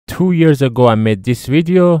2 years ago I made this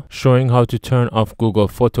video showing how to turn off Google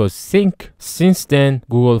Photos Sync. Since then,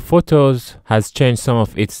 Google Photos has changed some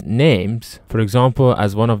of its names. For example,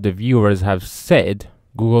 as one of the viewers have said,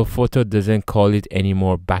 Google Photo doesn't call it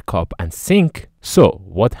anymore Backup and Sync. So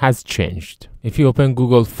what has changed? If you open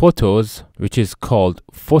Google Photos, which is called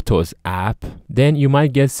Photos app, then you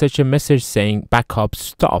might get such a message saying backup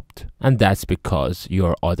stopped. And that's because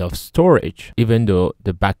you're out of storage, even though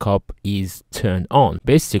the backup is turned on.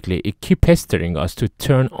 Basically, it keeps pestering us to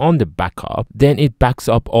turn on the backup. Then it backs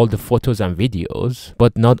up all the photos and videos,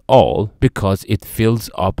 but not all, because it fills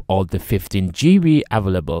up all the 15 GB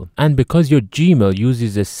available. And because your Gmail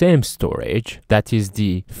uses the same storage, that is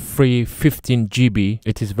the free 15 GB,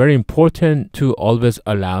 it is very important to always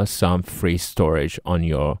allow some free storage on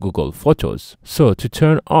your Google Photos. So to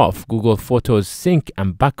turn off Google Photos Sync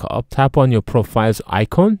and Backup, tap on your profile's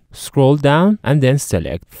icon, scroll down, and then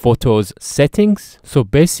select Photos Settings. So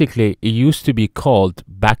basically, it used to be called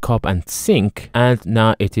Backup and Sync, and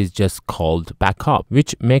now it is just called Backup,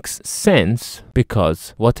 which makes sense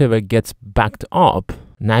because whatever gets backed up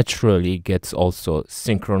naturally gets also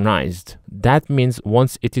synchronized. That means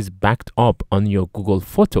once it is backed up on your Google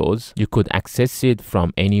Photos, you could access it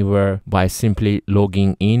from anywhere by simply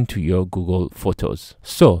logging into your Google Photos.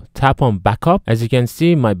 So tap on backup. As you can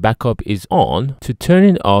see, my backup is on. To turn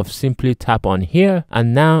it off, simply tap on here,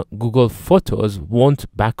 and now Google Photos won't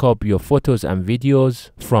back up your photos and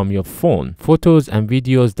videos from your phone. Photos and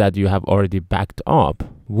videos that you have already backed up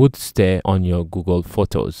would stay on your Google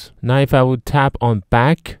Photos. Now if I would tap on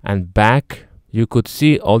back and back, you could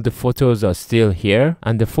see all the photos are still here,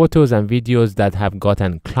 and the photos and videos that have got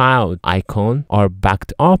an cloud icon are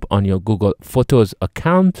backed up on your Google Photos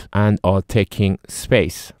account and are taking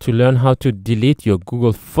space. To learn how to delete your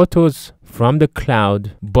Google Photos from the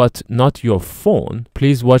cloud but not your phone,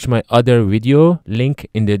 please watch my other video, link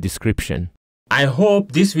in the description. I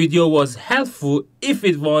hope this video was helpful. If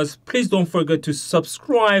it was, please don't forget to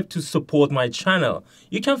subscribe to support my channel.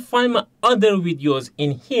 You can find my other videos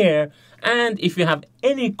in here, and if you have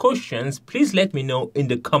any questions, please let me know in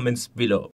the comments below.